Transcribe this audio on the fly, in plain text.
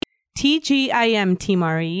TGIM, Team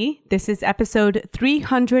RE. This is episode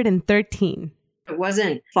 313. It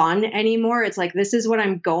wasn't fun anymore. It's like, this is what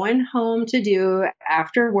I'm going home to do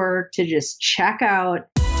after work, to just check out.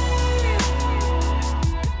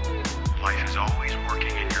 Life is always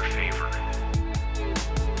working in your favor.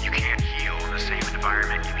 You can't heal in the same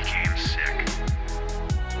environment you became sick.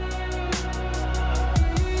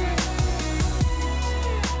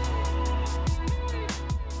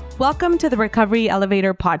 Welcome to the Recovery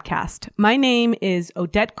Elevator podcast. My name is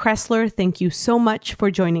Odette Kressler. Thank you so much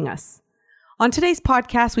for joining us. On today's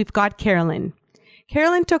podcast, we've got Carolyn.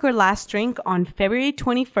 Carolyn took her last drink on February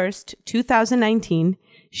 21st, 2019.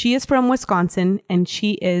 She is from Wisconsin and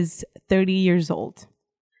she is 30 years old.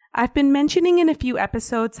 I've been mentioning in a few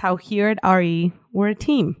episodes how here at RE, we're a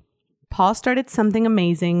team. Paul started something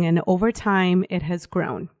amazing and over time it has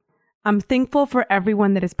grown. I'm thankful for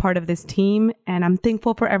everyone that is part of this team, and I'm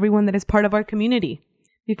thankful for everyone that is part of our community.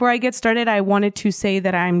 Before I get started, I wanted to say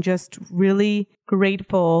that I'm just really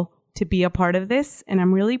grateful to be a part of this, and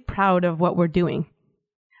I'm really proud of what we're doing.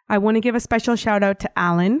 I want to give a special shout out to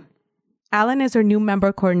Alan. Alan is our new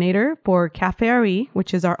member coordinator for Cafe RE,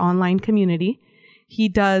 which is our online community. He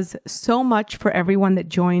does so much for everyone that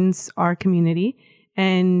joins our community,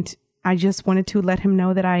 and I just wanted to let him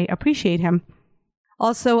know that I appreciate him.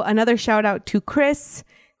 Also, another shout out to Chris.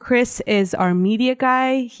 Chris is our media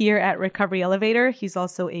guy here at Recovery Elevator. He's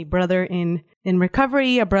also a brother in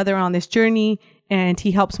recovery, a brother on this journey, and he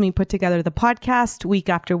helps me put together the podcast week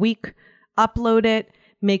after week, upload it,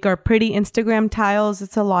 make our pretty Instagram tiles.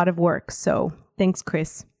 It's a lot of work, so thanks,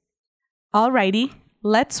 Chris. Alrighty,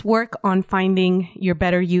 let's work on finding your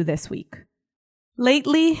better you this week.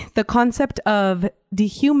 Lately, the concept of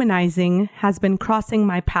dehumanizing has been crossing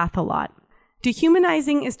my path a lot.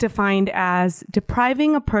 Dehumanizing is defined as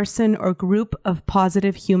depriving a person or group of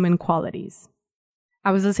positive human qualities.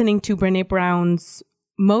 I was listening to Brene Brown's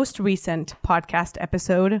most recent podcast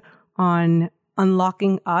episode on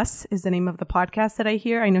Unlocking Us is the name of the podcast that I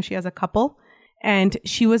hear. I know she has a couple. And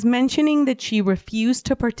she was mentioning that she refused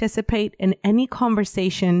to participate in any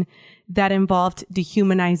conversation that involved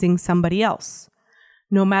dehumanizing somebody else.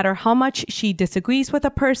 No matter how much she disagrees with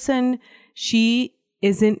a person, she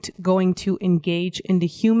isn't going to engage in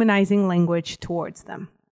dehumanizing language towards them.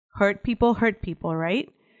 Hurt people, right?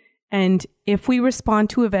 And if we respond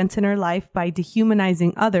to events in our life by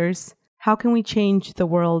dehumanizing others, how can we change the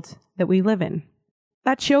world that we live in?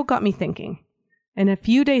 That show got me thinking. And a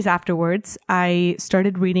few days afterwards, I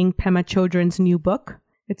started reading Pema Chodron's new book.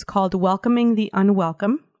 It's called Welcoming the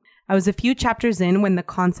Unwelcome. I was a few chapters in when the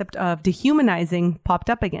concept of dehumanizing popped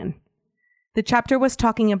up again. The chapter was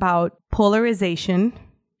talking about polarization.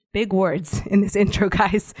 Big words in this intro,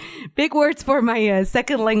 guys. Big words for my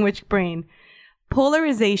second language brain.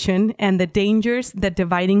 Polarization and the dangers that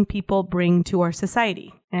dividing people bring to our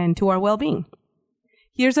society and to our well-being.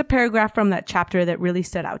 Here's a paragraph from that chapter that really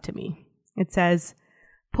stood out to me. It says,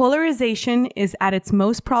 polarization is at its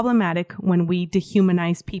most problematic when we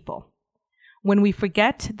dehumanize people. When we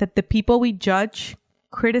forget that the people we judge,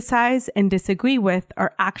 criticize, and disagree with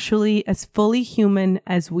are actually as fully human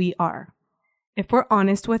as we are. If we're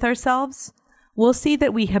honest with ourselves, we'll see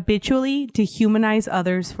that we habitually dehumanize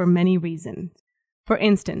others for many reasons. For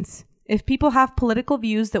instance, if people have political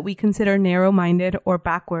views that we consider narrow-minded or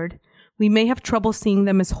backward, we may have trouble seeing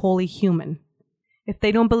them as wholly human. If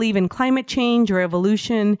they don't believe in climate change or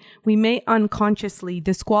evolution, we may unconsciously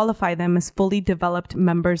disqualify them as fully developed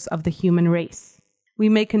members of the human race. We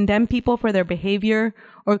may condemn people for their behavior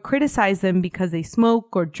or criticize them because they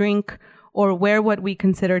smoke or drink or wear what we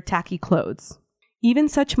consider tacky clothes. Even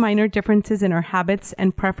such minor differences in our habits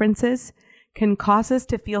and preferences can cause us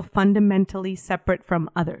to feel fundamentally separate from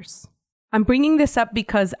others. I'm bringing this up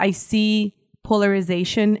because I see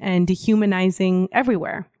polarization and dehumanizing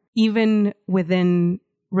everywhere, even within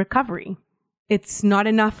recovery. It's not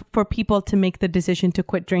enough for people to make the decision to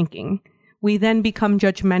quit drinking. We then become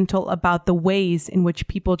judgmental about the ways in which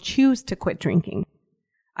people choose to quit drinking.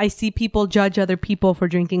 I see people judge other people for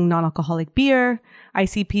drinking non-alcoholic beer. I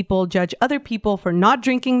see people judge other people for not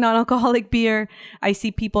drinking non-alcoholic beer. I see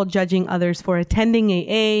people judging others for attending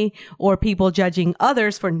AA or people judging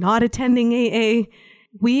others for not attending AA.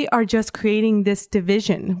 We are just creating this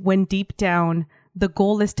division when deep down, the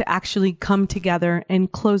goal is to actually come together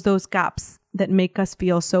and close those gaps that make us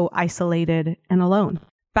feel so isolated and alone.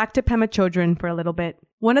 Back to Pema Chodron for a little bit.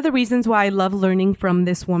 One of the reasons why I love learning from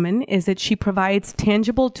this woman is that she provides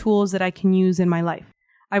tangible tools that I can use in my life.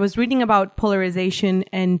 I was reading about polarization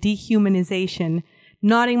and dehumanization,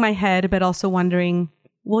 nodding my head, but also wondering,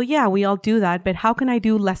 well, yeah, we all do that, but how can I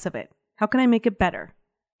do less of it? How can I make it better?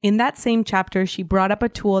 In that same chapter, she brought up a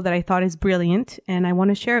tool that I thought is brilliant, and I want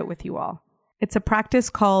to share it with you all. It's a practice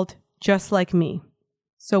called Just Like Me.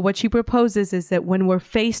 So what she proposes is that when we're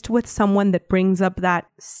faced with someone that brings up that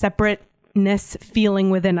separateness feeling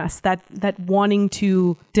within us, that wanting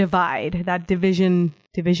to divide, that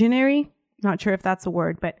divisionary, not sure if that's a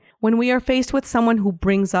word, but when we are faced with someone who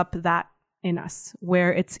brings up that in us,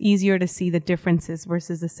 where it's easier to see the differences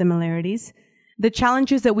versus the similarities, the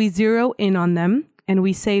challenge is that we zero in on them and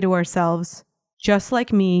we say to ourselves, just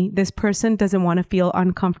like me, this person doesn't want to feel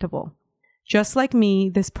uncomfortable. Just like me,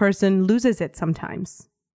 this person loses it sometimes.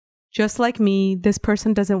 Just like me, this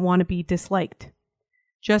person doesn't want to be disliked.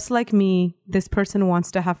 Just like me, this person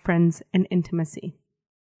wants to have friends and intimacy.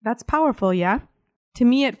 That's powerful, yeah? To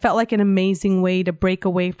me, it felt like an amazing way to break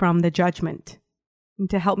away from the judgment and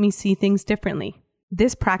to help me see things differently.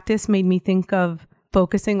 This practice made me think of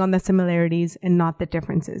focusing on the similarities and not the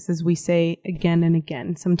differences, as we say again and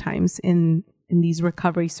again sometimes in these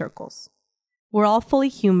recovery circles. We're all fully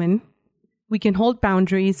human. We can hold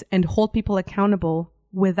boundaries and hold people accountable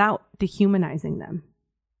without dehumanizing them.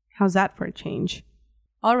 How's that for a change?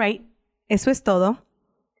 All right, eso es todo.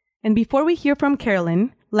 And before we hear from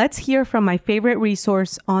Carolyn, let's hear from my favorite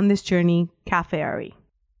resource on this journey, Cafe RE.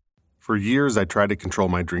 For years, I tried to control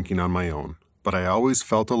my drinking on my own, but I always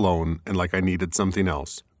felt alone and like I needed something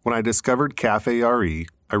else. When I discovered Cafe RE,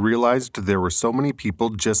 I realized there were so many people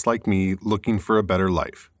just like me looking for a better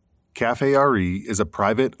life. Cafe RE is a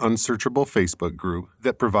private, unsearchable Facebook group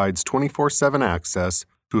that provides 24/7 access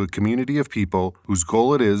to a community of people whose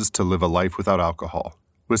goal it is to live a life without alcohol.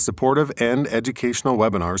 With supportive and educational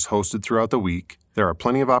webinars hosted throughout the week, there are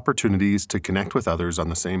plenty of opportunities to connect with others on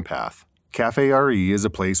the same path. Cafe RE is a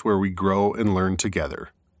place where we grow and learn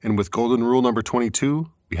together. And with golden rule number 22,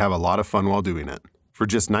 we have a lot of fun while doing it. For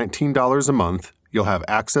just $19 a month, you'll have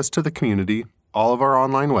access to the community, all of our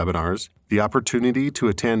online webinars, the opportunity to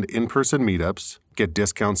attend in-person meetups, get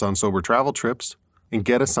discounts on sober travel trips, and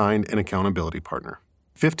get assigned an accountability partner.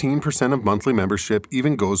 15% of monthly membership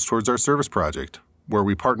even goes towards our service project, where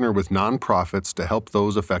we partner with nonprofits to help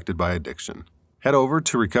those affected by addiction. Head over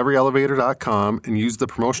to recoveryelevator.com and use the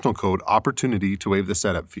promotional code OPPORTUNITY to waive the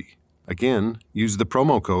setup fee. Again, use the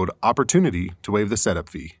promo code OPPORTUNITY to waive the setup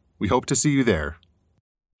fee. We hope to see you there.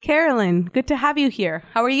 Carolyn, good to have you here.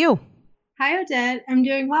 How are you? Hi, Odette. I'm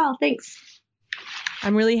doing well. Thanks.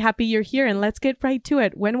 I'm really happy you're here, and let's get right to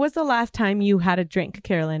it. When was the last time you had a drink,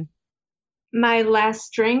 Carolyn? My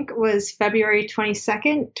last drink was February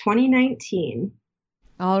 22nd, 2019.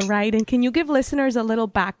 All right. And can you give listeners a little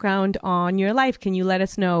background on your life? Can you let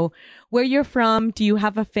us know where you're from? Do you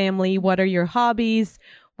have a family? What are your hobbies?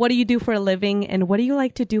 What do you do for a living? And what do you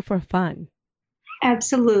like to do for fun?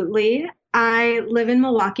 Absolutely. I live in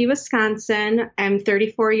Milwaukee, Wisconsin. I'm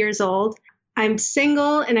 34 years old. I'm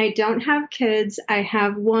single and I don't have kids. I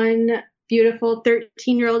have one beautiful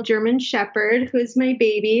 13-year-old German Shepherd who is my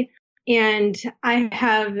baby. And I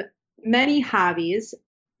have many hobbies.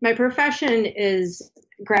 My profession is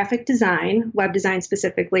graphic design, web design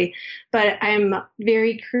specifically, but I'm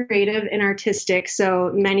very creative and artistic.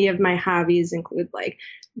 So many of my hobbies include like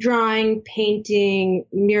drawing, painting,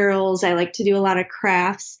 murals. I like to do a lot of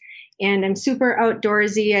crafts, and I'm super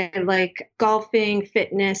outdoorsy. I like golfing,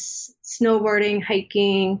 fitness, snowboarding,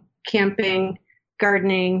 hiking, camping,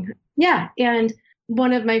 gardening. Yeah. And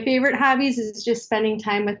one of my favorite hobbies is just spending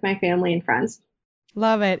time with my family and friends.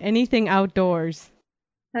 Love it. Anything outdoors.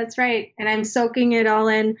 That's right. And I'm soaking it all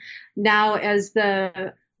in now as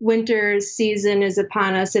the winter season is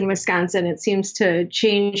upon us in Wisconsin. It seems to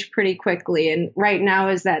change pretty quickly. And right now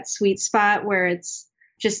is that sweet spot where it's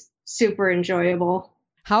just super enjoyable.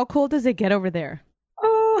 How cold does it get over there?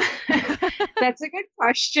 Oh, that's a good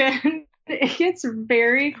question. It gets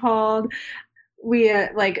very cold. We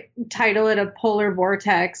title it a polar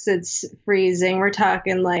vortex. It's freezing. We're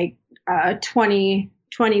talking like 20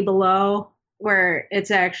 below, where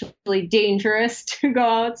it's actually dangerous to go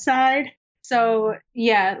outside. So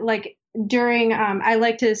yeah, like during, I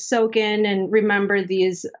like to soak in and remember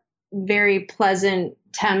these very pleasant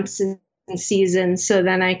temps and seasons, so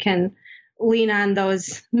then I can lean on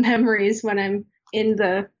those memories when I'm in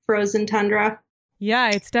the frozen tundra.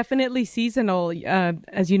 Yeah, it's definitely seasonal.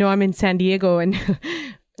 As you know, I'm in San Diego, and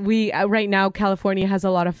we right now California has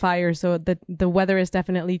a lot of fire, so the weather is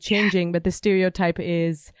definitely changing. But the stereotype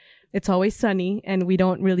is it's always sunny, and we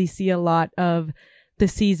don't really see a lot of the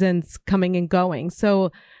seasons coming and going.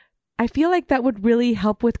 So I feel like that would really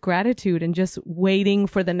help with gratitude and just waiting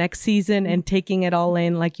for the next season and taking it all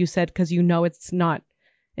in, like you said, because you know it's not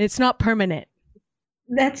permanent.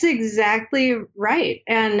 That's exactly right.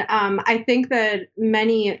 And I think that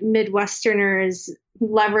many Midwesterners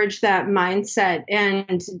leverage that mindset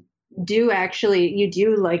and you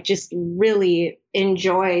do like just really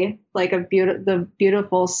enjoy like the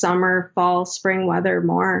beautiful summer, fall, spring weather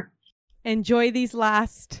more. Enjoy these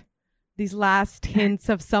last hints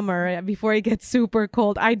of summer before it gets super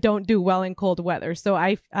cold. I don't do well in cold weather, so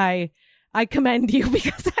I commend you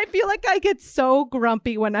because I feel like I get so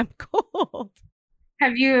grumpy when I'm cold.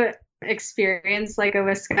 Have you experienced like a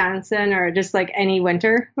Wisconsin or just like any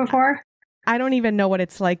winter before? I don't even know what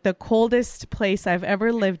it's like. The coldest place I've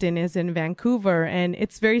ever lived in is in Vancouver, and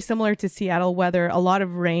it's very similar to Seattle weather. A lot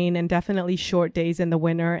of rain and definitely short days in the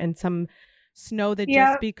winter and some snow that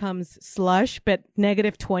just becomes slush, but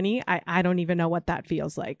 -20, I don't even know what that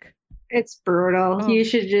feels like. It's brutal. You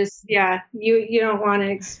should just, you don't want to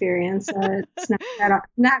experience it. It's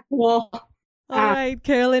not cool. All right,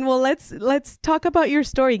 Carolyn. Well, let's talk about your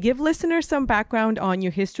story. Give listeners some background on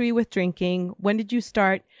your history with drinking. When did you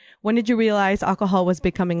start? When did you realize alcohol was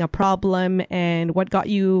becoming a problem? And what got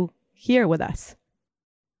you here with us?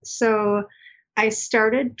 So I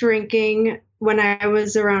started drinking when I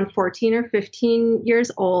was around 14 or 15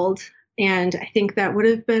 years old. And I think that would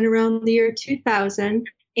have been around the year 2000.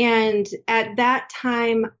 And at that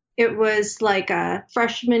time, it was like a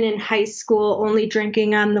freshman in high school, only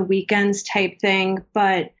drinking on the weekends type thing.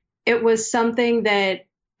 But it was something that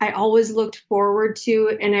I always looked forward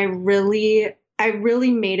to. And I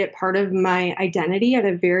really made it part of my identity at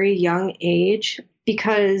a very young age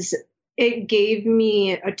because it gave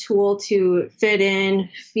me a tool to fit in,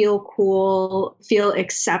 feel cool, feel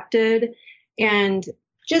accepted. And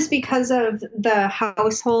just because of the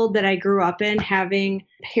household that I grew up in, having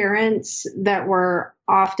parents that were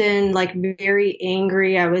often like very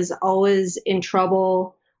angry, I was always in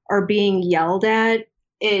trouble or being yelled at,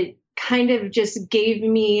 it kind of just gave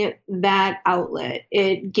me that outlet.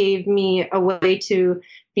 It gave me a way to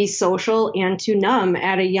be social and to numb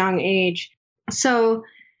at a young age. So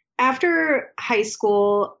after high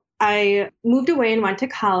school, I moved away and went to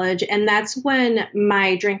college, and that's when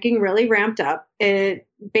my drinking really ramped up. It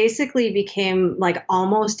basically became like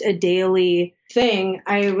almost a daily thing.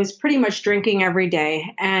 I was pretty much drinking every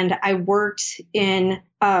day, and I worked in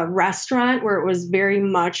a restaurant where it was very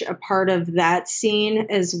much a part of that scene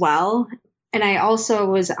as well. And I also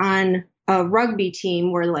was on a rugby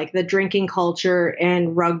team where like the drinking culture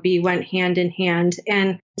and rugby went hand in hand.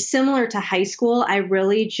 And similar to high school, I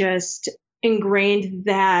really just ingrained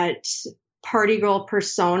that party girl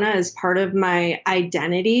persona as part of my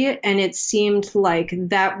identity. And it seemed like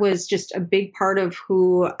that was just a big part of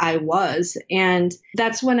who I was. And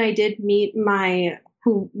that's when I did meet my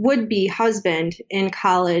who would be husband in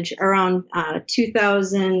college around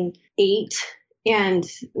 2008.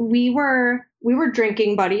 And we were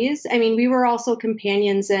drinking buddies. I mean, we were also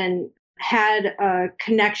companions and had a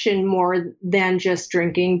connection more than just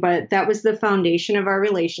drinking, but that was the foundation of our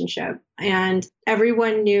relationship. And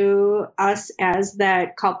everyone knew us as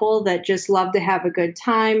that couple that just loved to have a good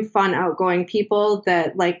time, fun, outgoing people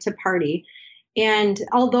that like to party. And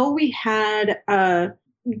although we had a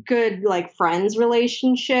good like friends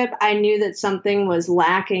relationship, I knew that something was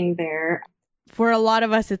lacking there. For a lot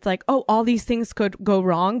of us, it's like, oh, all these things could go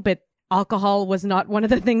wrong, but alcohol was not one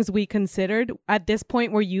of the things we considered. At this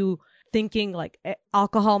point, were you thinking like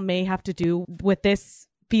alcohol may have to do with this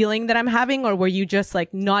feeling that I'm having, or were you just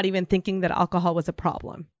like not even thinking that alcohol was a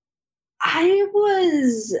problem? I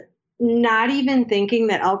was not even thinking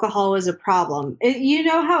that alcohol was a problem. You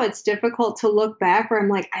know how it's difficult to look back where I'm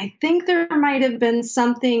like, I think there might have been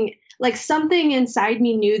something inside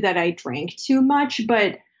me knew that I drank too much,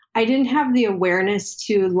 but I didn't have the awareness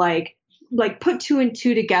to like put two and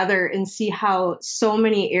two together and see how so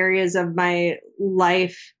many areas of my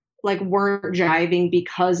life like weren't jiving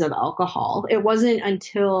because of alcohol. It wasn't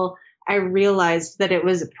until I realized that it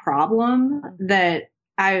was a problem that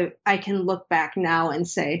I can look back now and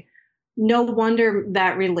say, no wonder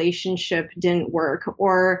that relationship didn't work,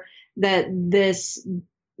 or that this,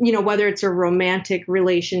 whether it's a romantic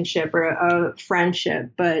relationship or a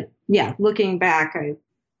friendship. But yeah, looking back,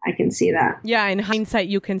 I can see that. Yeah, in hindsight,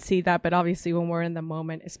 you can see that. But obviously, when we're in the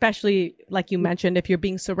moment, especially like you mentioned, if you're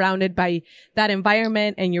being surrounded by that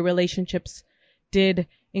environment and your relationships did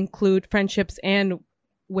include friendships and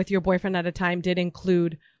with your boyfriend at a time did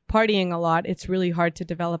include partying a lot, it's really hard to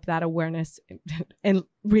develop that awareness in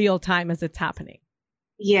real time as it's happening.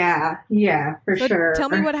 Yeah, for sure. Tell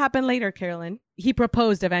me what happened later, Carolyn. He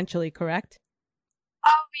proposed eventually, correct?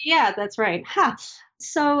 Oh, yeah, that's right.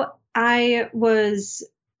 So I was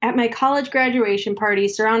at my college graduation party,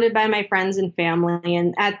 surrounded by my friends and family.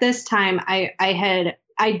 And at this time, I had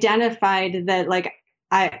identified that like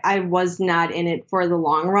I was not in it for the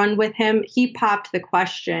long run with him. He popped the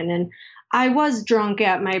question, and I was drunk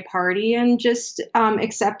at my party and just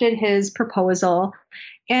accepted his proposal.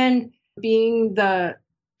 And being the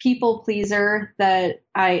people pleaser that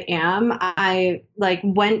I am, I like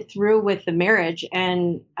went through with the marriage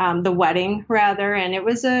and the wedding rather. And it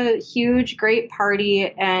was a huge, great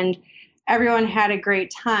party, and everyone had a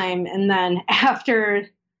great time. And then after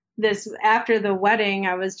the wedding,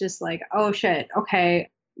 I was just like, oh shit, okay.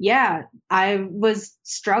 Yeah, I was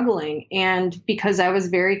struggling. And because I was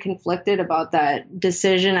very conflicted about that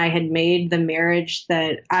decision I had made, the marriage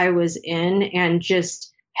that I was in, and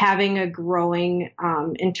just having a growing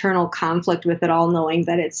internal conflict with it all, knowing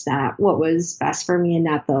that it's not what was best for me and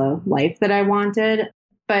not the life that I wanted.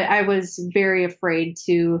 But I was very afraid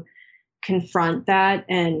to confront that,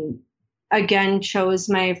 and again, chose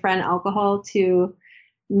my friend alcohol to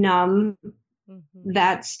numb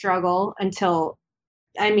that struggle until,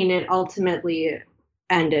 it ultimately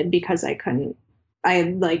ended because I couldn't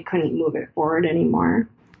move it forward anymore.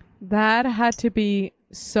 That had to be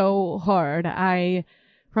so hard. I,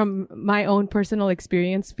 from my own personal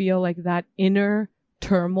experience, feel like that inner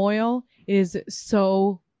turmoil is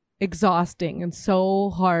so exhausting and so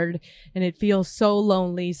hard, and it feels so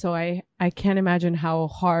lonely. So I can't imagine how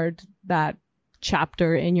hard that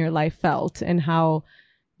chapter in your life felt, and how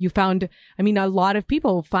you found, a lot of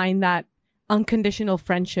people find that unconditional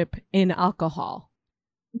friendship in alcohol.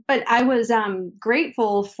 But I was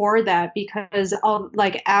grateful for that, because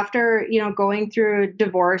after, going through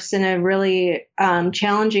divorce and a really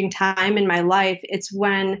challenging time in my life, it's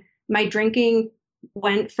when my drinking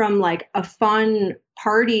went from like a fun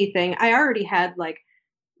party thing. I already had like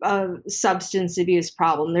a substance abuse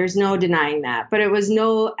problem. There's no denying that. But it was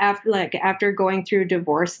after going through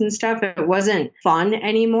divorce and stuff, it wasn't fun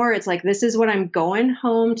anymore. It's like, this is what I'm going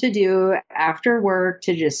home to do after work,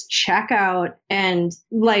 to just check out. And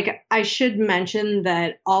like, I should mention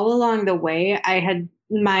that all along the way, I had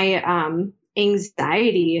my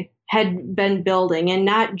anxiety had been building, and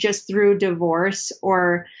not just through divorce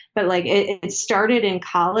but like it started in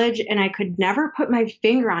college, and I could never put my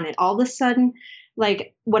finger on it. All of a sudden,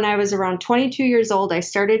 like when I was around 22 years old, I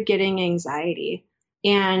started getting anxiety,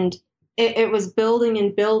 and it was building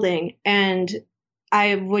and building. And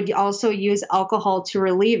I would also use alcohol to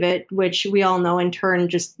relieve it, which we all know in turn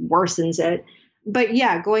just worsens it. But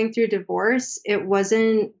yeah, going through divorce, it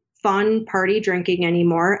wasn't fun party drinking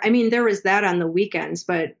anymore. There was that on the weekends,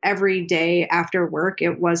 but every day after work,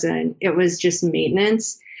 it was just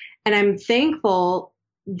maintenance. And I'm thankful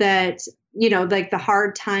that, like the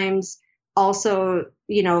hard times also,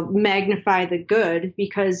 magnify the good,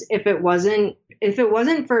 because if it wasn't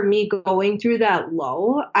for me going through that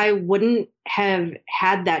low, I wouldn't have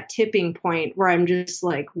had that tipping point where I'm just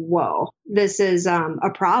like, whoa, this is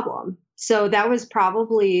a problem. So that was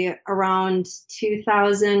probably around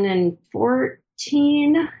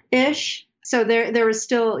 2014-ish. So there was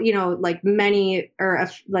still, like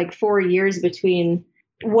 4 years between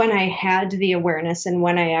when I had the awareness and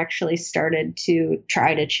when I actually started to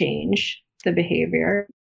try to change the behavior.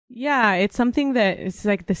 Yeah, it's something that it's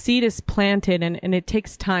like the seed is planted, and it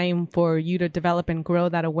takes time for you to develop and grow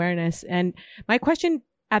that awareness. And my question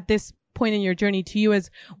at this point in your journey to you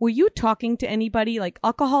is, were you talking to anybody? Like,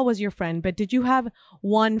 alcohol was your friend, but did you have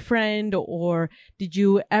one friend, or did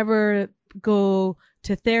you ever go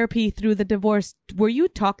to therapy through the divorce? Were you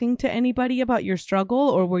talking to anybody about your struggle,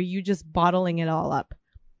 or were you just bottling it all up?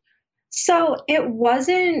 So it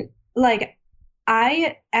wasn't like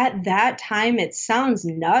at that time, it sounds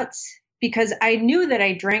nuts, because I knew that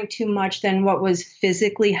I drank too much than what was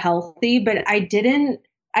physically healthy, but I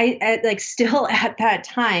still at that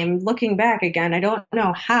time, looking back again, I don't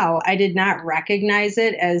know how I did not recognize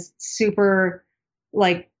it as super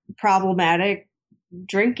like problematic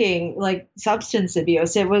drinking, like substance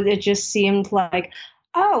abuse. It just seemed like,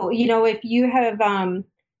 oh, if you have,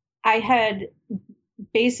 I had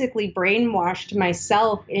basically brainwashed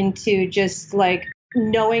myself into just like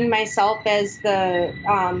knowing myself as the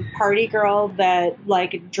party girl that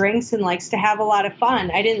like drinks and likes to have a lot of fun.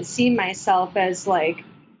 I didn't see myself as like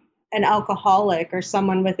an alcoholic or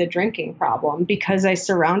someone with a drinking problem, because I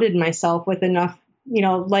surrounded myself with enough,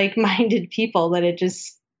 like-minded people that it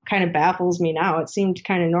just kind of baffles me now. It seemed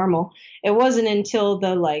kind of normal. It wasn't until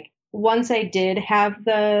once I did have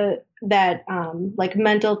that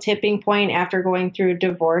mental tipping point after going through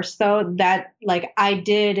divorce, though, that like I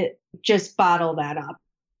did just bottle that up.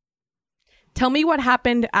 Tell me what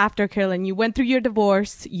happened after, Carolyn. You went through your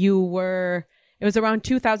divorce. It was around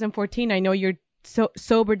 2014. I know your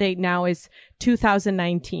sober date now is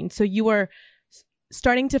 2019. So you were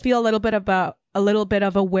starting to feel a little bit a little bit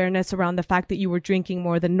of awareness around the fact that you were drinking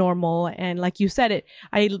more than normal. And like you said,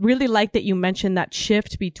 I really like that you mentioned that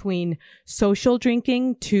shift between social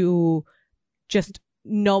drinking to just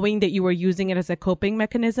knowing that you were using it as a coping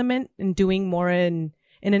mechanism and doing more in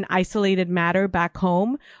an isolated manner back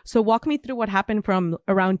home. So walk me through what happened from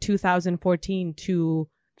around 2014 to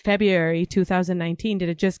February 2019. Did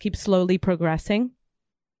it just keep slowly progressing?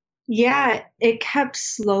 Yeah, it kept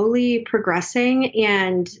slowly progressing,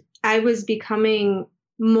 and I was becoming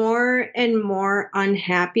more and more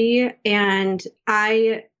unhappy. And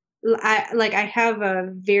I have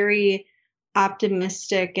a very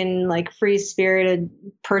optimistic and like free-spirited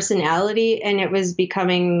personality, and it was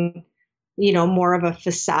becoming, more of a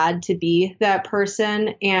facade to be that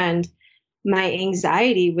person. And my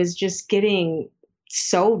anxiety was just getting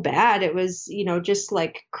so bad. It was, just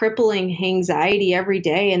like crippling anxiety every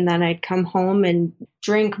day. And then I'd come home and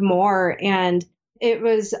drink more. And it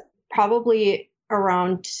was probably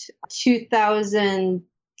around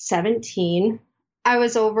 2017. I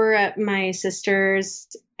was over at my sister's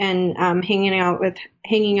and hanging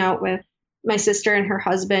out with my sister and her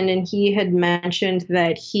husband. And he had mentioned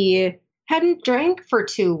that he hadn't drank for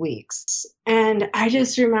 2 weeks. And I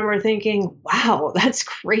just remember thinking, wow, that's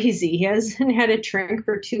crazy. He hasn't had a drink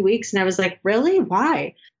for 2 weeks. And I was like, really?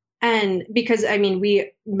 Why? And because,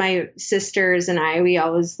 my sisters and we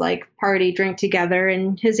always like party, drink together.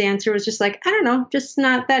 And his answer was just like, I don't know, just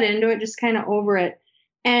not that into it, just kind of over it.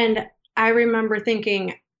 And I remember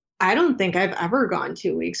thinking, I don't think I've ever gone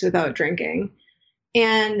 2 weeks without drinking.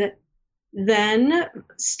 And then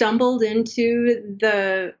stumbled into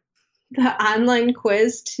the online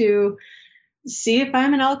quiz to see if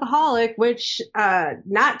I'm an alcoholic, which,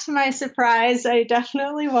 not to my surprise, I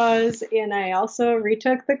definitely was. And I also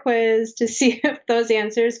retook the quiz to see if those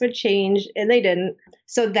answers would change, and they didn't.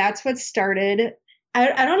 So that's what started.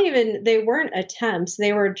 They weren't attempts.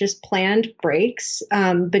 They were just planned breaks,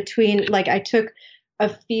 between, like, I took a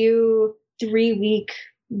few 3-week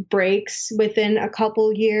breaks within a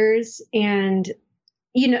couple years. And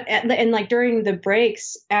and like during the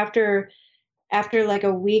breaks, after like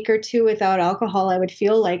a week or two without alcohol, I would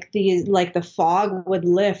feel like the fog would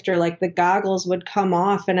lift, or like the goggles would come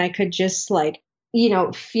off, and I could just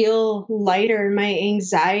feel lighter. My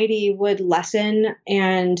anxiety would lessen,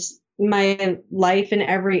 and my life in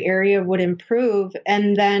every area would improve.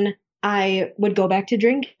 And then I would go back to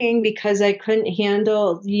drinking because I couldn't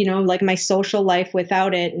handle, like my social life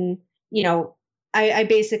without it. And, I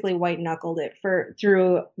basically white knuckled it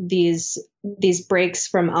through these breaks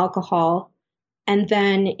from alcohol. And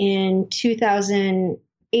then in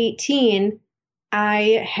 2018,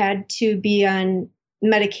 I had to be on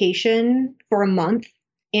medication for a month,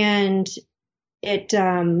 and it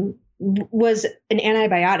was an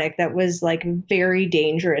antibiotic that was like very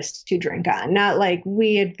dangerous to drink on. Not like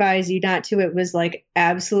we advise you not to. It was like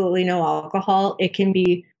absolutely no alcohol. It can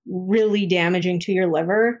be really damaging to your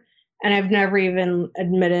liver. And I've never even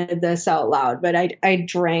admitted this out loud, but I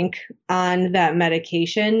drank on that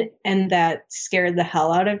medication, and that scared the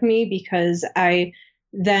hell out of me, because I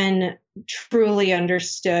then truly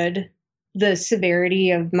understood the severity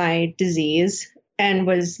of my disease and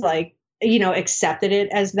was like, accepted it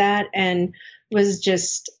as that, and was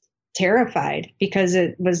just terrified, because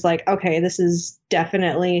it was like, okay, this is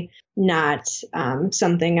definitely not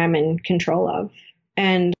something I'm in control of.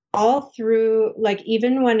 And all through, like,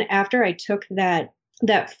 even after I took that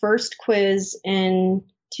first quiz in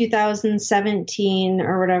 2017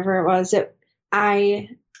 or whatever it was, I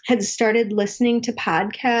had started listening to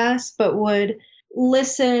podcasts, but would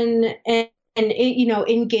listen and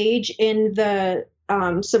engage in the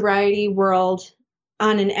sobriety world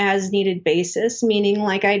on an as needed basis, meaning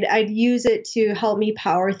like I'd use it to help me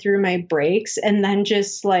power through my breaks, and then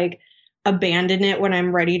just like abandon it when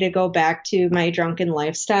I'm ready to go back to my drunken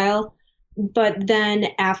lifestyle. But then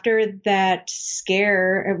after that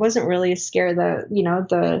scare, it wasn't really a scare,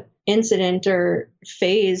 the incident or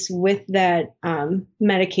phase with that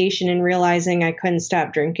medication and realizing I couldn't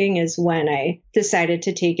stop drinking, is when I decided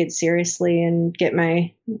to take it seriously and get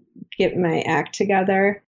my act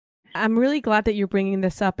together. I'm really glad that you're bringing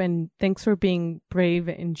this up, and thanks for being brave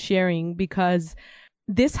and sharing, because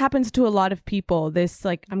this happens to a lot of people. This,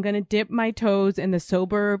 like, I'm going to dip my toes in the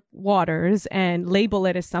sober waters and label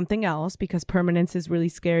it as something else, because permanence is really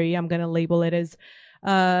scary. I'm going to label it as,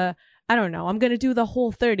 I don't know, I'm going to do the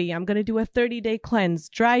whole 30. I'm going to do a 30-day cleanse,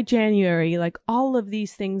 dry January, like all of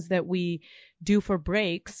these things that we do for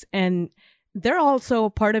breaks. And they're also a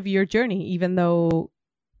part of your journey, even though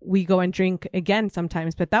we go and drink again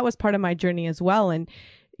sometimes. But that was part of my journey as well. And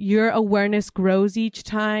your awareness grows each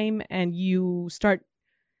time, and you start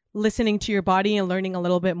listening to your body and learning a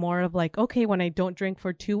little bit more of like, okay, when I don't drink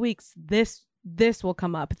for 2 weeks, this will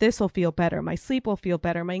come up. This will feel better. My sleep will feel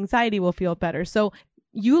better. My anxiety will feel better. So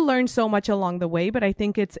you learn so much along the way, but I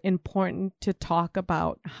think it's important to talk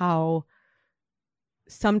about how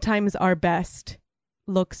sometimes our best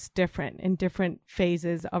looks different in different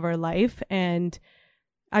phases of our life. And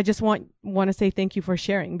I just want to say thank you for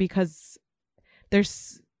sharing, because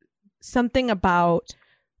there's something about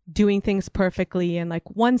doing things perfectly. And like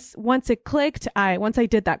once it clicked, once I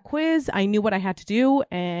did that quiz, I knew what I had to do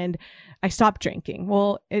and I stopped drinking.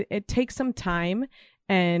 Well, it takes some time.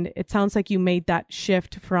 And it sounds like you made that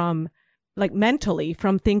shift from like mentally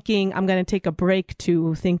from thinking I'm going to take a break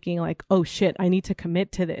to thinking like, oh shit, I need to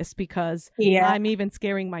commit to this because I'm even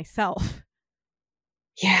scaring myself.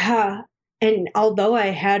 Yeah. And although I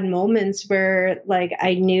had moments where like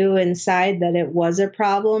I knew inside that it was a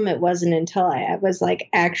problem, it wasn't until I was like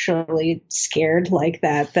actually scared like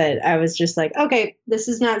that I was just like, okay, this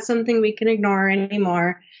is not something we can ignore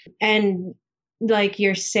anymore. And like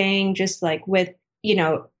you're saying, just like with,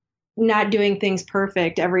 not doing things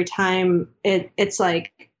perfect every time, it's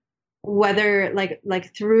like whether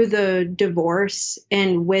like through the divorce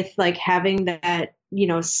and with like having that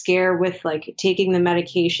scare with like taking the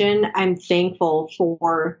medication, I'm thankful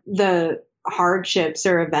for the hardships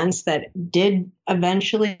or events that did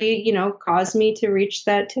eventually cause me to reach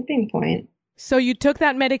that tipping point. So you took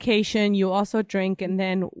that medication, you also drank, and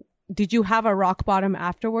then did you have a rock bottom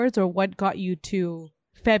afterwards, or what got you to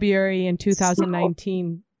February in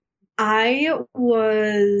 2019? I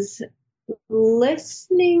was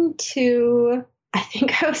listening to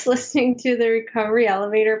the Recovery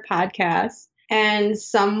Elevator podcast, and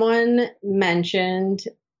someone mentioned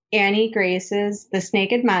Annie Grace's This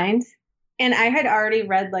Naked Mind. And I had already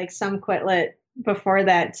read like some Quit Lit before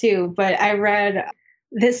that too, but I read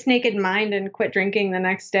This Naked Mind and quit drinking the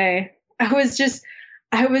next day. I was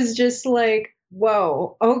just like,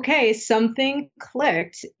 whoa, okay, something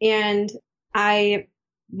clicked. And I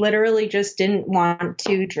literally just didn't want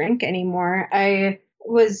to drink anymore. And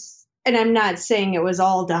I'm not saying it was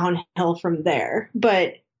all downhill from there,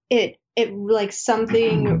 but it like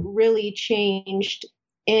something really changed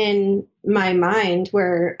in my mind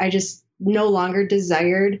where I just no longer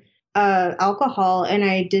desired alcohol, and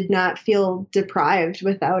I did not feel deprived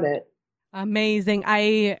without it. Amazing.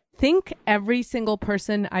 I think every single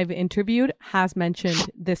person I've interviewed has mentioned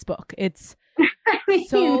this book. It's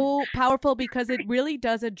so powerful because it really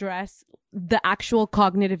does address the actual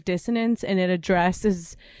cognitive dissonance, and it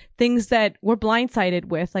addresses things that we're blindsided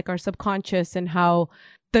with, like our subconscious and how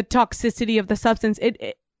the toxicity of the substance,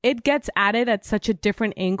 it gets added at such a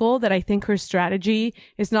different angle that I think her strategy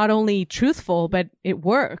is not only truthful, but it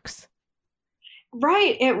works.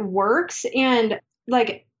 Right. It works. And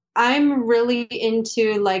like, I'm really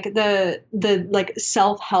into like the like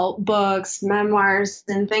self-help books, memoirs,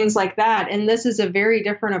 and things like that. And this is a very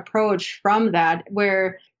different approach from that,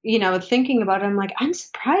 where, thinking about it, I'm like, I'm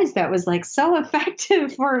surprised that was like so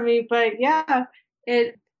effective for me. But yeah,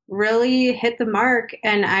 it really hit the mark.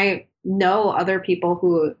 And I know other people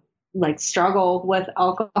who like struggle with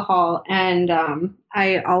alcohol. And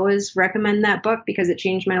I always recommend that book because it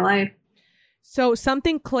changed my life. So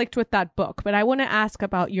something clicked with that book, but I want to ask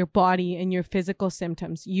about your body and your physical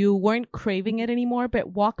symptoms. You weren't craving it anymore, but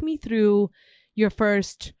walk me through your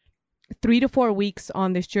first 3 to 4 weeks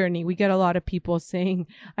on this journey. We get a lot of people saying,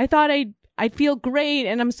 I thought I'd feel great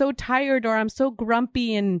and I'm so tired or I'm so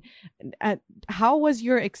grumpy. And how was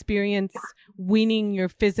your experience weaning your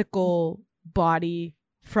physical body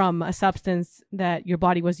from a substance that your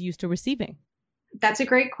body was used to receiving? That's a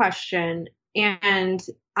great question. And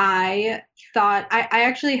I thought I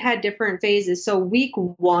actually had different phases. So week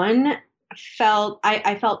 1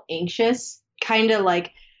 I felt anxious, kind of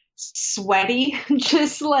like sweaty,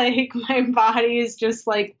 just like my body is just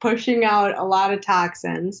like pushing out a lot of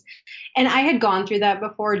toxins. And I had gone through that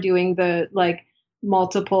before doing the like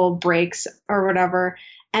multiple breaks or whatever.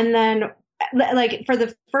 And then like for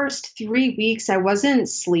the first 3 weeks, I wasn't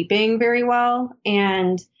sleeping very well.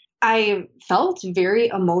 And I felt very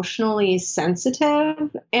emotionally sensitive,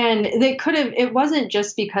 and it wasn't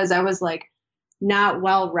just because I was like not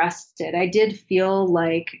well rested. I did feel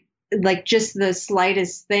like just the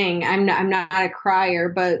slightest thing. I'm not a crier,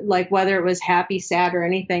 but like whether it was happy, sad, or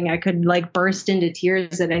anything, I could like burst into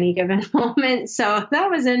tears at any given moment. So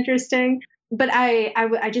that was interesting. But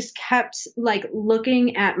I just kept like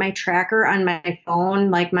looking at my tracker on my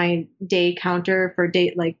phone, like my day counter for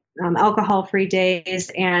alcohol-free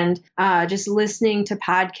days, and just listening to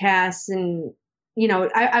podcasts. And,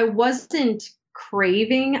 I wasn't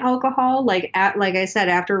craving alcohol. Like I said,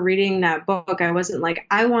 after reading that book, I wasn't like,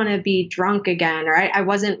 I want to be drunk again, or I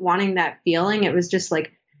wasn't wanting that feeling. It was just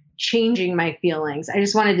like changing my feelings. I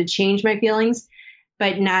just wanted to change my feelings,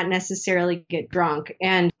 but not necessarily get drunk.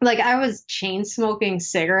 And like I was chain smoking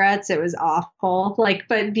cigarettes. It was awful. Like,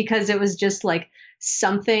 but because it was just like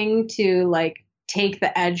something to like take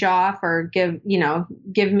the edge off or give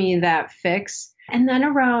me that fix. And then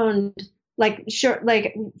around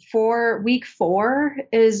for week 4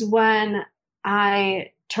 is when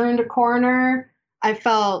I turned a corner. I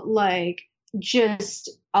felt like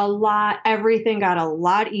everything got a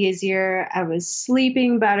lot easier. I was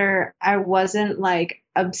sleeping better. I wasn't like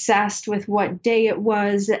obsessed with what day it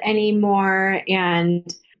was anymore.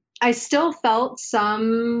 And I still felt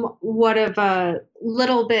somewhat of a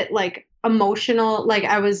little bit like emotional. Like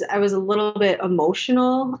I was a little bit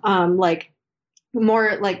emotional, like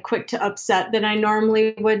more like quick to upset than I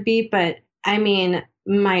normally would be. But I mean,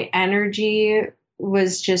 my energy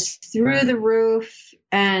was just through the roof.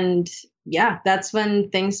 And yeah, that's when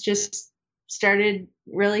things just started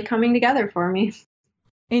really coming together for me.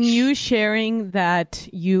 In you sharing that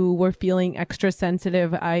you were feeling extra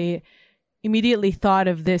sensitive, I immediately thought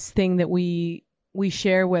of this thing that we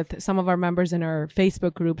share with some of our members in our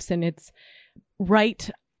Facebook groups, and it's write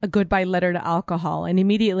a goodbye letter to alcohol. And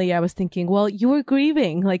immediately I was thinking, well, you were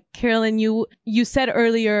grieving. Like Carolyn, you said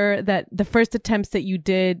earlier that the first attempts that you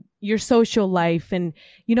did, your social life, and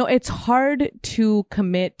it's hard to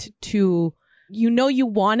commit to, you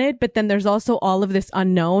want it, but then there's also all of this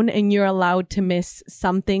unknown, and you're allowed to miss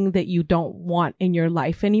something that you don't want in your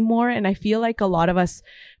life anymore. And I feel like a lot of us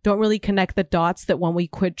don't really connect the dots that when we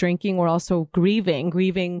quit drinking, we're also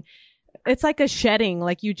grieving. It's like a shedding,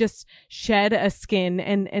 like you just shed a skin,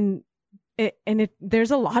 and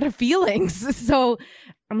there's a lot of feelings. So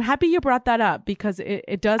I'm happy you brought that up, because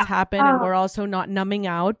it does happen, and we're also not numbing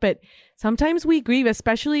out, but sometimes we grieve,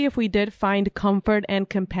 especially if we did find comfort and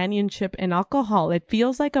companionship in alcohol. It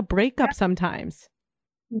feels like a breakup sometimes.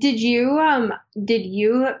 Did you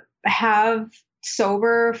have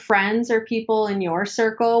sober friends or people in your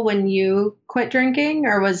circle when you quit drinking,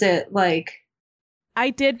 or was it like? I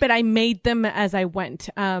did, but I made them as I went.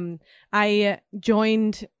 I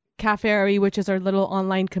joined Cafe, which is our little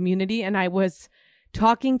online community, and I was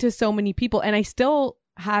talking to so many people, and I still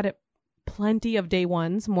had plenty of day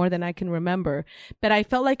ones, more than I can remember, but I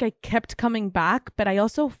felt like I kept coming back. But I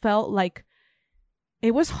also felt like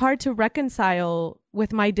it was hard to reconcile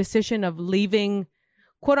with my decision of leaving,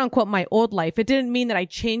 quote unquote, my old life. It didn't mean that I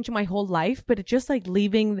changed my whole life, but it just like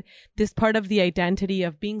leaving this part of the identity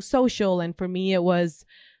of being social. And for me, it was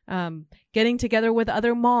getting together with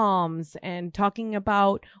other moms and talking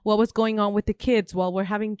about what was going on with the kids while we're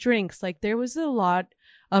having drinks. Like there was a lot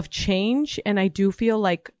of change. And I do feel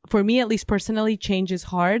like, for me, at least personally, change is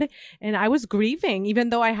hard. And I was grieving, even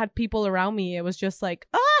though I had people around me. It was just like,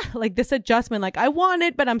 like this adjustment, like I want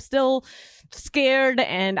it, but I'm still scared,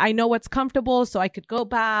 and I know what's comfortable, so I could go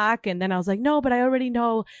back. And then I was like, no, but I already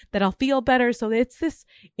know that I'll feel better. So it's this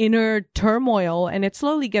inner turmoil, and it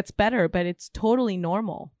slowly gets better, but it's totally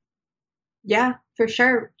normal. Yeah, for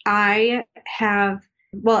sure. I have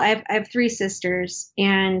 3 sisters,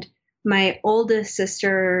 and my oldest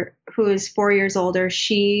sister, who is 4 years older,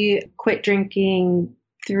 she quit drinking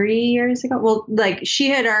 3 years ago. Well, like she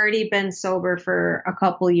had already been sober for a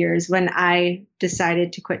couple years when I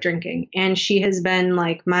decided to quit drinking. And she has been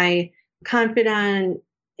like my confidant,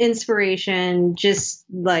 inspiration, just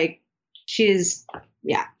like she's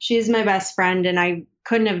my best friend, and I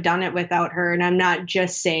couldn't have done it without her. And I'm not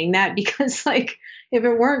just saying that because like if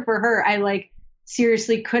it weren't for her, I like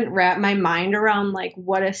seriously couldn't wrap my mind around like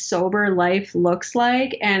what a sober life looks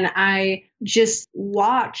like. And I just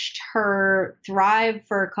watched her thrive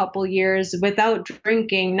for a couple years without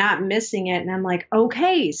drinking, not missing it. And I'm like,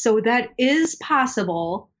 okay, so that is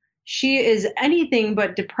possible. She is anything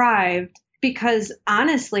but deprived, because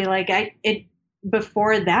honestly, like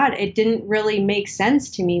before that, it didn't really make sense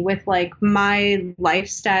to me with like my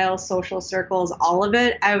lifestyle, social circles, all of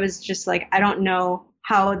it. I was just like, I don't know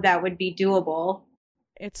how that would be doable.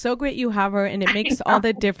 It's so great you have her, and it makes all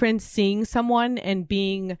the difference seeing someone and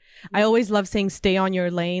being, I always love saying stay on your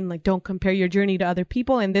lane, like don't compare your journey to other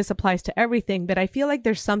people. And this applies to everything, but I feel like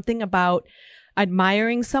there's something about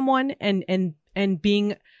admiring someone and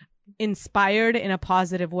being inspired in a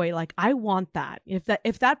positive way. Like I want that. If that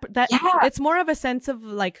yeah. It's more of a sense of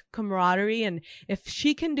like camaraderie, and if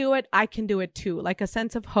she can do it, I can do it too. Like a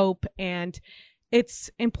sense of hope, and it's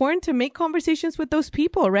important to make conversations with those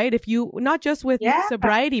people, right? If you, not just with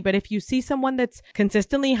sobriety, but if you see someone that's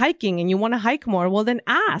consistently hiking and you want to hike more, well, then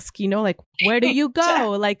ask, like, where do you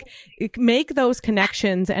go? Like, make those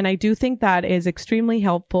connections. And I do think that is extremely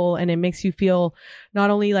helpful. And it makes you feel not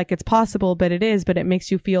only like it's possible, but it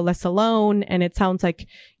makes you feel less alone. And it sounds like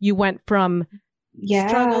you went from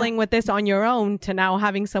struggling with this on your own to now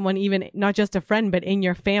having someone, even not just a friend, but in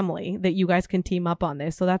your family, that you guys can team up on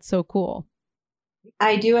this. So that's so cool.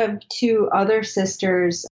 I do have two other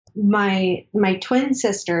sisters. My twin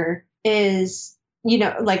sister is,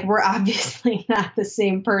 like, we're obviously not the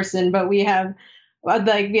same person, but we had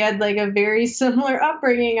a very similar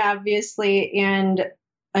upbringing, obviously. And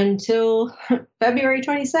until February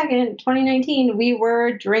 22nd, 2019, we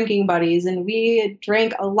were drinking buddies and we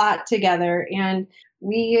drank a lot together and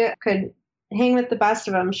we could hang with the best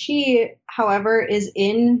of them. She, however, is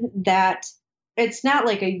in that, it's not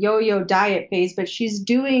like a yo-yo diet phase, but she's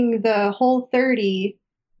doing the Whole30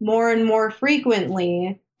 more and more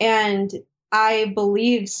frequently. And I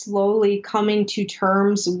believe slowly coming to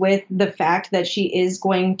terms with the fact that she is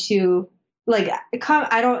going to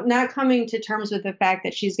not coming to terms with the fact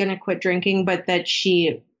that she's going to quit drinking, but that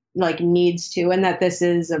she needs to, and that this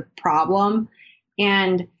is a problem.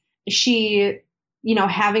 And she,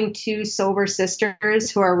 having two sober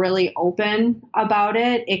sisters who are really open about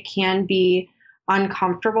it, it can be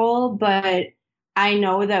uncomfortable, but I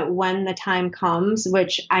know that when the time comes,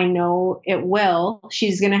 which I know it will,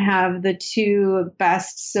 she's going to have the two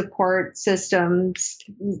best support systems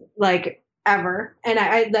ever. And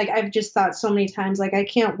I've just thought so many times, I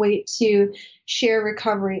can't wait to share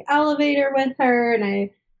Recovery Elevator with her.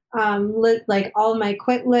 And I lit all my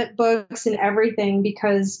quit lit books and everything,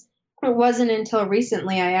 because it wasn't until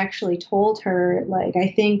recently I actually told her,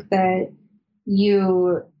 I think that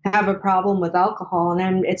you have a problem with alcohol,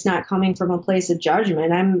 and it's not coming from a place of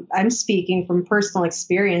judgment. I'm speaking from personal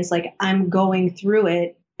experience. I'm going through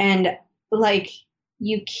it, and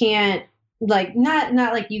you can't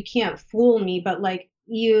not you can't fool me, but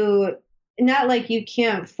you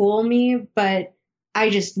can't fool me, but I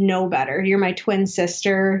just know better. You're my twin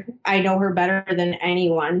sister. I know her better than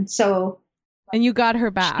anyone. So, and you got her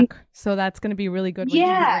back, so that's going to be really good when she's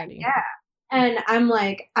ready. Yeah. And I'm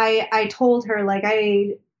I told her,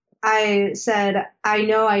 I said,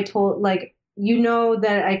 I told,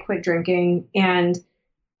 that I quit drinking, and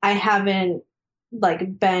I haven't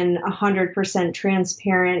been 100%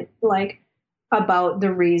 transparent, about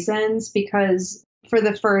the reasons, because for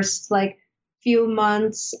the first few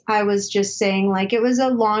months I was just saying it was a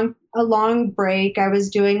long break. I was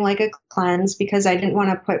doing a cleanse because I didn't want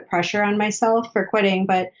to put pressure on myself for quitting,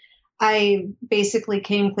 but I basically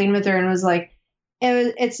came clean with her and was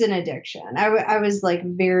it's an addiction. I was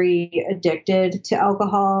very addicted to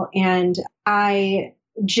alcohol, and I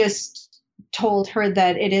just told her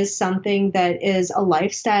that it is something that is a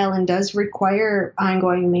lifestyle and does require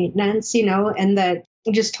ongoing maintenance, and that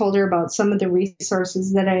I just told her about some of the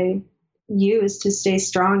resources that I use to stay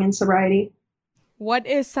strong in sobriety. What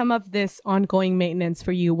is some of this ongoing maintenance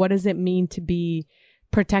for you? What does it mean to be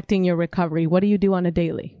protecting your recovery? What do you do on a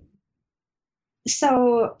daily?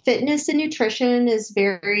 So fitness and nutrition is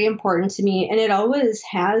very important to me, and it always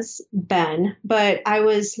has been, but I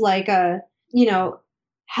was a,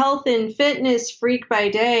 health and fitness freak by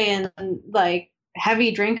day and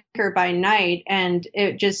heavy drinker by night. And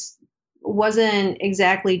it just wasn't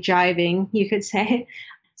exactly jiving, you could say.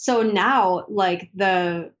 So now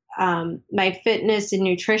my fitness and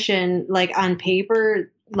nutrition, on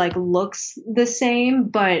paper, looks the same,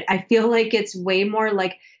 but I feel it's way more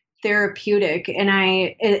therapeutic. And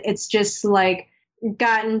it's just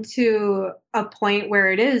gotten to a point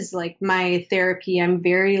where it is my therapy. I'm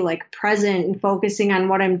very present and focusing on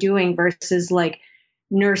what I'm doing versus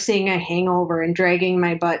nursing a hangover and dragging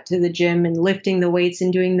my butt to the gym and lifting the weights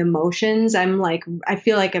and doing the motions. I'm I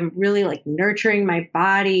feel I'm really nurturing my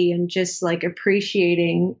body and just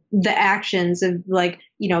appreciating the actions of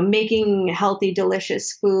making healthy,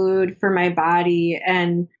 delicious food for my body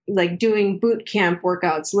and doing boot camp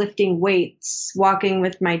workouts, lifting weights, walking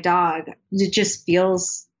with my dog. It just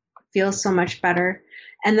feels so much better.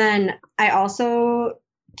 And then I also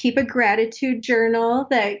keep a gratitude journal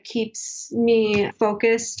that keeps me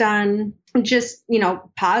focused on just,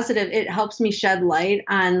 positive. It helps me shed light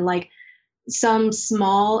on some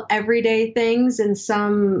small everyday things and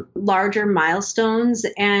some larger milestones.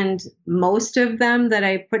 And most of them that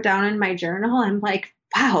I put down in my journal, I'm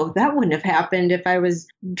wow, that wouldn't have happened if I was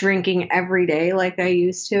drinking every day like I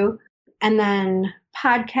used to. And then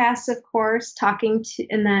podcasts, of course, talking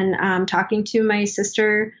to my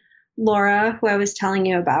sister, Laura, who I was telling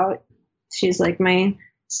you about. She's like my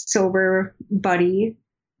sober buddy.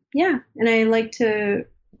 Yeah. And I like to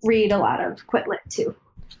read a lot of Quit Lit too.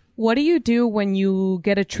 What do you do when you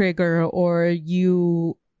get a trigger or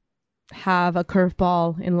you have a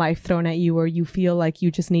curveball in life thrown at you or you feel like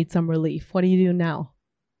you just need some relief? What do you do now?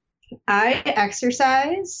 I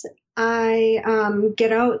exercise. I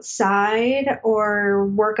get outside or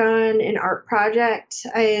work on an art project.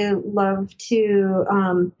 I love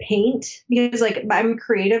to paint because like I'm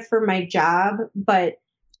creative for my job, but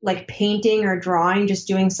like painting or drawing, just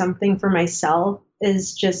doing something for myself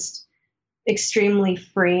is just extremely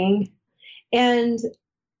freeing. And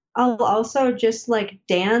I'll also just like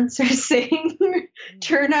dance or sing,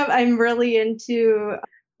 turn up. I'm really into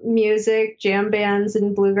music, jam bands,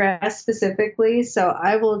 and bluegrass specifically. So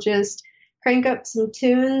I will just crank up some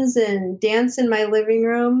tunes and dance in my living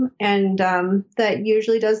room. And that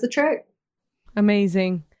usually does the trick.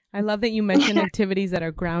 Amazing. I love that you mentioned activities that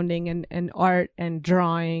are grounding and art and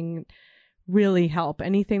drawing really help.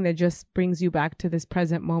 Anything that just brings you back to this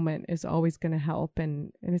present moment is always going to help.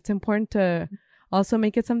 And it's important to also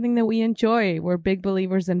make it something that we enjoy. We're big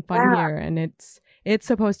believers in fun here, and it's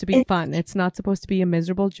supposed to be fun. It's not supposed to be a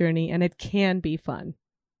miserable journey, and it can be fun.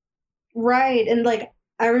 Right. And like,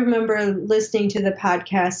 I remember listening to the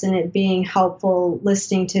podcast and it being helpful,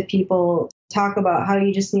 listening to people talk about how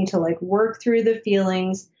you just need to like work through the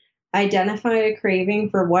feelings, identify a craving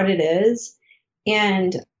for what it is.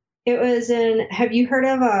 And it was have you heard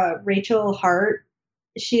of Rachel Hart?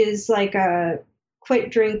 She is like a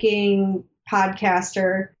quit drinking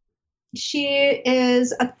podcaster. She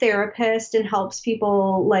is a therapist and helps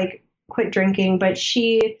people like quit drinking, but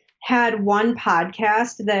she had one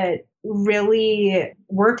podcast that really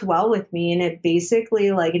worked well with me. And it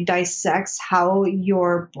basically like dissects how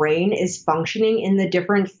your brain is functioning in the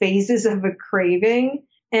different phases of a craving.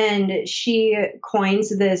 And she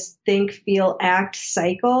coins this think, feel, act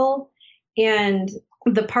cycle. And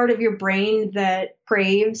the part of your brain that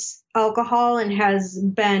craves alcohol and has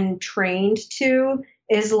been trained to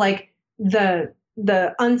is like the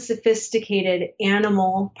unsophisticated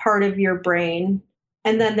animal part of your brain.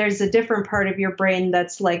 And then there's a different part of your brain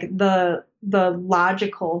that's like the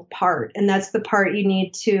logical part. And that's the part you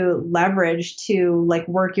need to leverage to like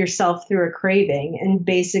work yourself through a craving and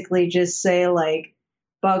basically just say like,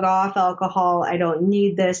 bug off alcohol. I don't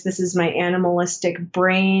need this. This is my animalistic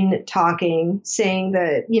brain talking, saying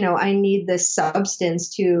that, you know, I need this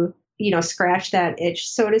substance to, you know, scratch that itch,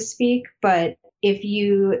 so to speak. But if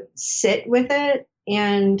you sit with it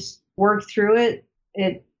and work through it,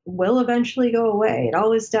 it will eventually go away. It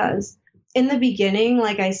always does. In the beginning,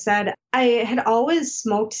 like I said, I had always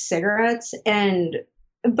smoked cigarettes, and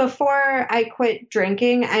before I quit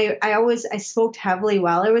drinking, I smoked heavily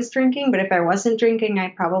while I was drinking, but if I wasn't drinking,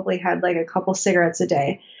 I probably had like a couple cigarettes a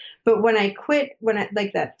day. But when I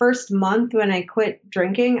like that first month when I quit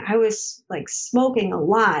drinking, I was like smoking a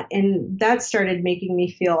lot, and that started making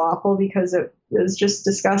me feel awful because it was just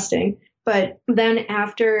disgusting. But then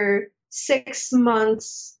after 6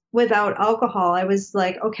 months without alcohol, I was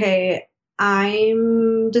like, okay,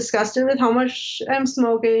 I'm disgusted with how much I'm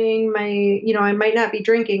smoking. I might not be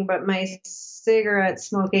drinking, but my cigarette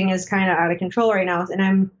smoking is kind of out of control right now.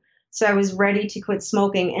 So I was ready to quit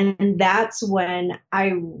smoking. And that's when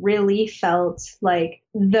I really felt like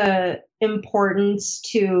the importance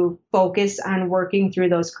to focus on working through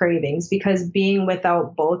those cravings, because being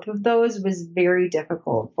without both of those was very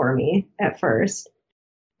difficult for me at first.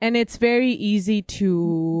 And it's very easy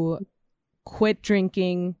to quit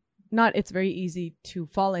drinking. Not it's very easy to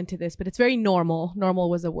fall into this, but it's very normal. Normal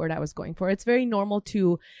was the word I was going for. It's very normal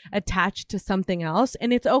to attach to something else.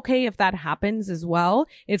 And it's okay if that happens as well.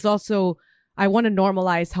 It's also, I want to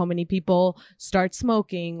normalize how many people start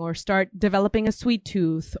smoking or start developing a sweet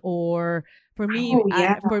tooth. Or for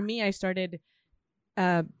me, I started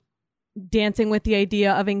dancing with the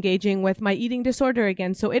idea of engaging with my eating disorder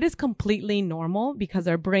again. So it is completely normal because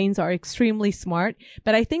our brains are extremely smart.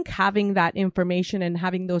 But I think having that information and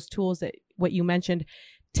having those tools that what you mentioned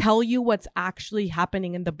tell you what's actually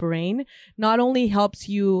happening in the brain not only helps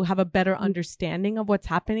you have a better understanding of what's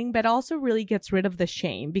happening, but also really gets rid of the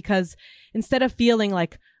shame. Because instead of feeling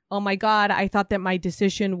like, oh my God, I thought that my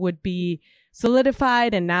decision would be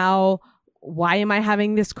solidified and now why am I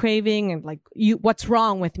having this craving? And like, what's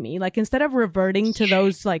wrong with me? Like, instead of reverting to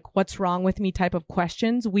those, like, what's wrong with me type of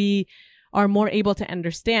questions, we are more able to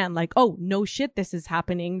understand like, oh, no shit, this is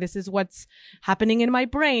happening. This is what's happening in my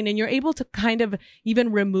brain. And you're able to kind of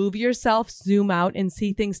even remove yourself, zoom out and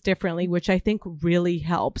see things differently, which I think really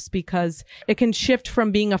helps because it can shift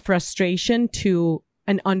from being a frustration to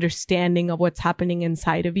an understanding of what's happening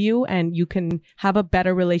inside of you, and you can have a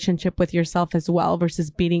better relationship with yourself as well versus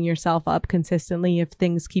beating yourself up consistently if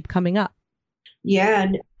things keep coming up. Yeah.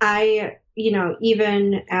 And I,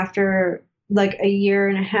 even after like a year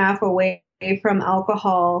and a half away from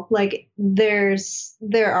alcohol, like there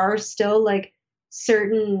are still like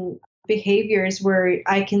certain behaviors where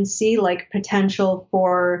I can see like potential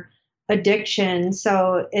for addiction.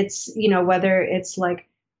 So it's, whether it's like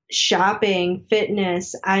shopping,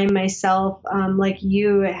 fitness. I myself, like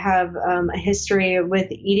you, have a history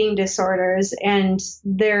with eating disorders, and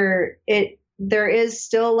there is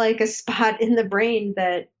still like a spot in the brain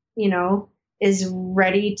that, is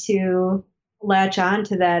ready to latch on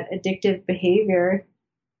to that addictive behavior.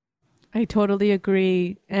 I totally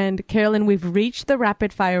agree. And Carolyn, we've reached the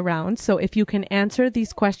rapid fire round. So if you can answer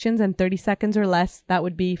these questions in 30 seconds or less, that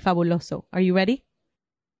would be fabuloso. Are you ready?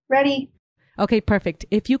 Ready. Okay, perfect.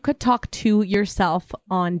 If you could talk to yourself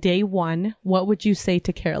on day one, what would you say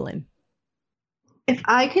to Carolyn? If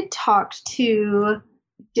I could talk to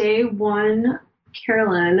day one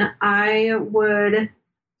Carolyn, I would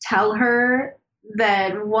tell her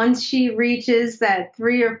that once she reaches that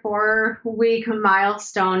 3 or 4 week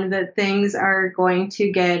milestone, that things are going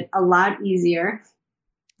to get a lot easier.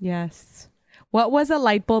 Yes. What was a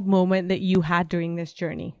light bulb moment that you had during this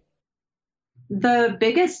journey? The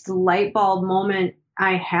biggest light bulb moment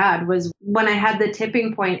I had was when I had the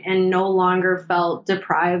tipping point and no longer felt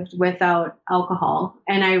deprived without alcohol.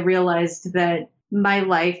 And I realized that my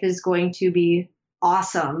life is going to be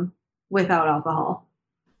awesome without alcohol.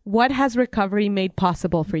 What has recovery made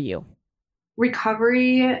possible for you?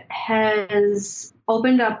 Recovery has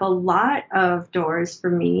opened up a lot of doors for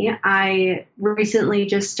me. I recently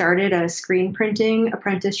just started a screen printing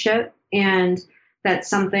apprenticeship, and that's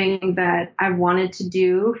something that I've wanted to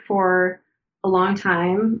do for a long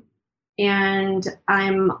time. And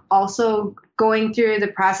I'm also going through the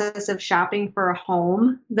process of shopping for a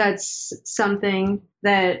home. That's something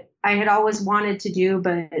that I had always wanted to do,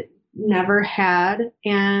 but never had.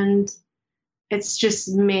 And it's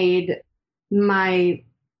just made my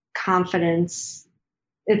confidence,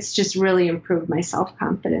 it's just really improved my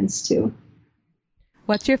self-confidence too.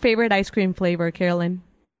 What's your favorite ice cream flavor, Carolyn?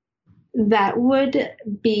 That would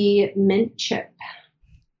be mint chip.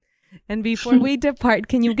 And before we depart,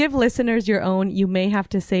 can you give listeners your own "you may have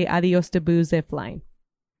to say adios to booze" if line?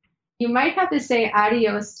 You might have to say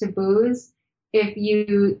adios to booze if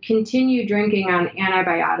you continue drinking on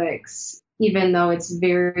antibiotics, even though it's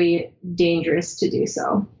very dangerous to do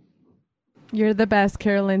so. You're the best,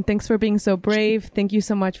 Carolyn. Thanks for being so brave. Thank you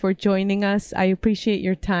so much for joining us. I appreciate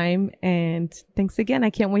your time. And thanks again. I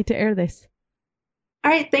can't wait to air this.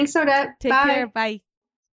 All right. Thanks, Odette. Take Bye. care. Bye.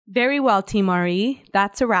 Very well, Team RE.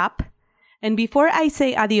 That's a wrap. And before I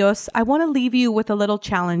say adios, I want to leave you with a little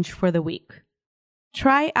challenge for the week.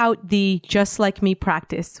 Try out the Just Like Me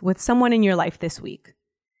practice with someone in your life this week.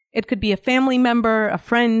 It could be a family member, a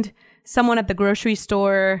friend, someone at the grocery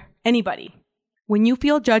store, anybody. When you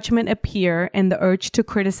feel judgment appear and the urge to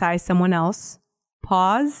criticize someone else,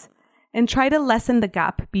 pause and try to lessen the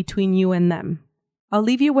gap between you and them. I'll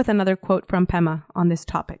leave you with another quote from Pema on this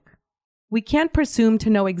topic. We can't presume to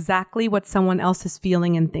know exactly what someone else is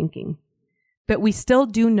feeling and thinking, but we still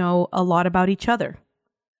do know a lot about each other.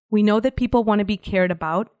 We know that people want to be cared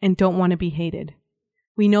about and don't want to be hated.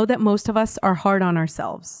 We know that most of us are hard on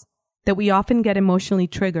ourselves, that we often get emotionally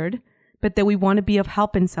triggered, but that we want to be of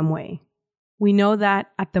help in some way. We know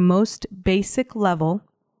that at the most basic level,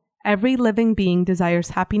 every living being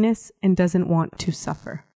desires happiness and doesn't want to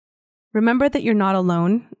suffer. Remember that you're not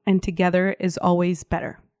alone, and together is always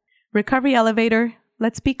better. Recovery Elevator,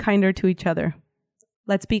 let's be kinder to each other.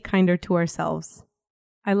 Let's be kinder to ourselves.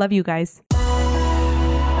 I love you guys. Get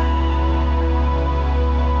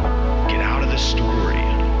out of the story.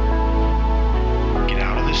 Get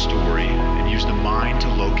out of the story and use the mind to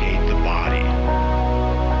locate the body.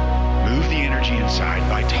 Move the energy inside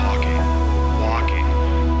by talking, walking,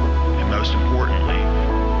 and most importantly,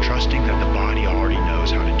 trusting that the body already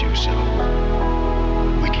knows how to do so.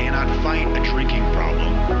 We cannot fight a drinking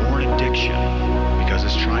problem or an addiction because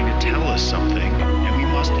it's trying to tell us something and we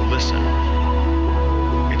must listen.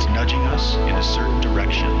 It's nudging us in a certain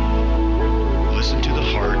direction. Listen to the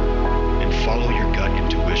heart and follow your gut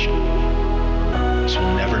intuition. This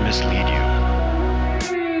will never mislead you.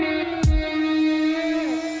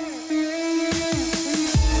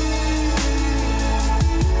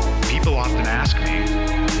 People often ask me,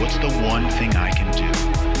 what's the one thing I can do?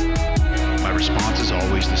 My response is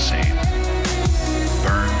always the same.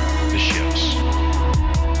 Burn the ships.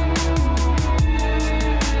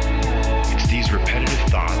 It's these repetitive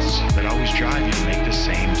thoughts that always drive you to make this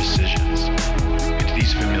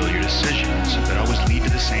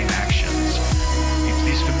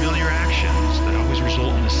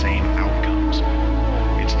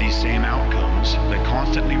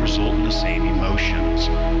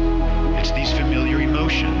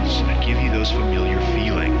those familiar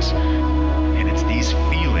feelings. And it's these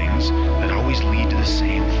feelings that always lead to the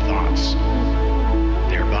same thoughts,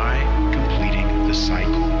 thereby completing the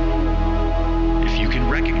cycle. If you can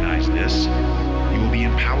recognize this, you will be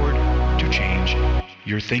empowered to change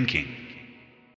your thinking.